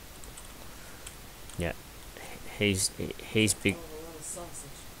 Yeah, he's big. Oh, a little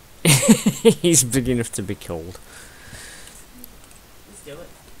sausage. He's big enough to be killed. Let's do it.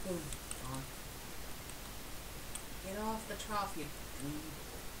 Boom. On. Get off the trough, you dweeb.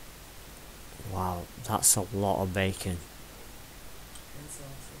 Wow, that's a lot of bacon And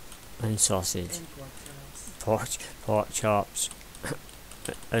sausage. and sausage, And pork chops. pork chops,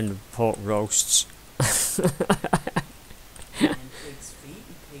 and pork roasts. And pig's feet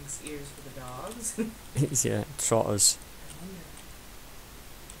and pig's ears for the dogs. Yeah, trotters. I wonder.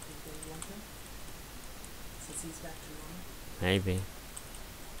 Think they want him? Since he's back to normal? Maybe.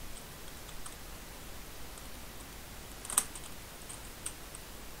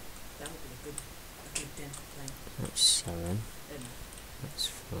 That would be a good dental thing. That's 7. And That's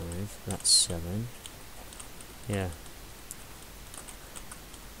 5. That's 7. Yeah.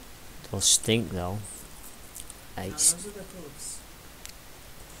 They'll stink though. now 8. those are the hooves.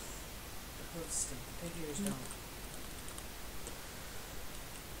 The hooves stink. The pig ears don't.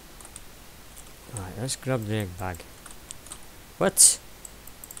 Right, let's grab the egg bag. What?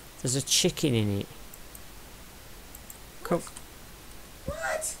 There's a chicken in it. Cook.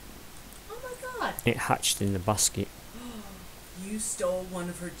 What? Oh my god! It hatched in the basket. You stole one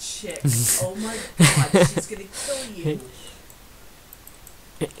of her chicks. Oh my god, she's gonna kill you.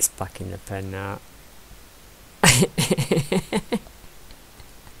 It's back in the pen now.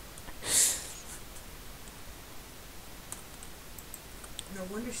 No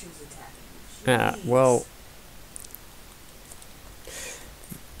wonder she was attacking you. Well,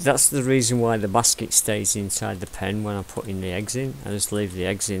 that's the reason why the basket stays inside the pen when I'm putting the eggs in. I just leave the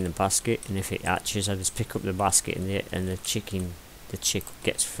eggs in the basket, and if it hatches, I just pick up the basket, and the chick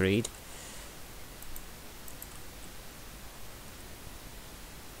gets freed.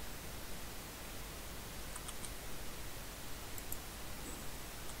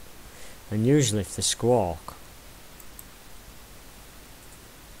 And usually, if they squawk,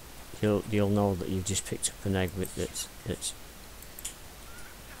 you'll know that you've just picked up an egg that's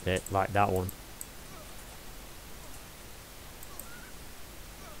like that one.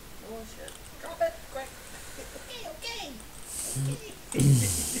 Oh shit. Drop it, quick. Okay.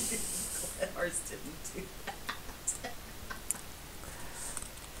 Glad ours didn't do that.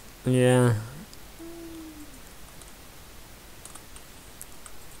 Yeah.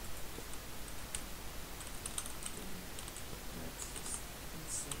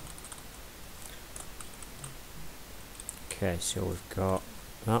 Let's see. Okay, so we've got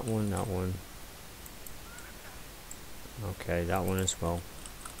that one. Okay, that one as well.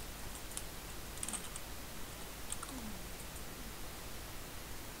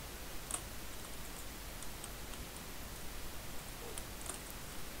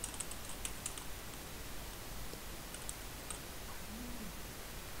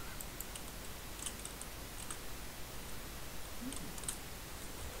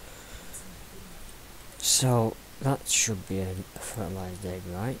 So that should be a fertilized egg,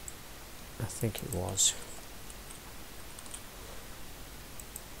 right? I think it was.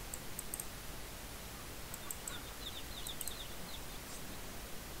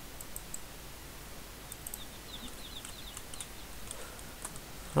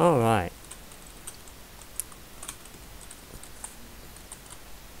 Alright.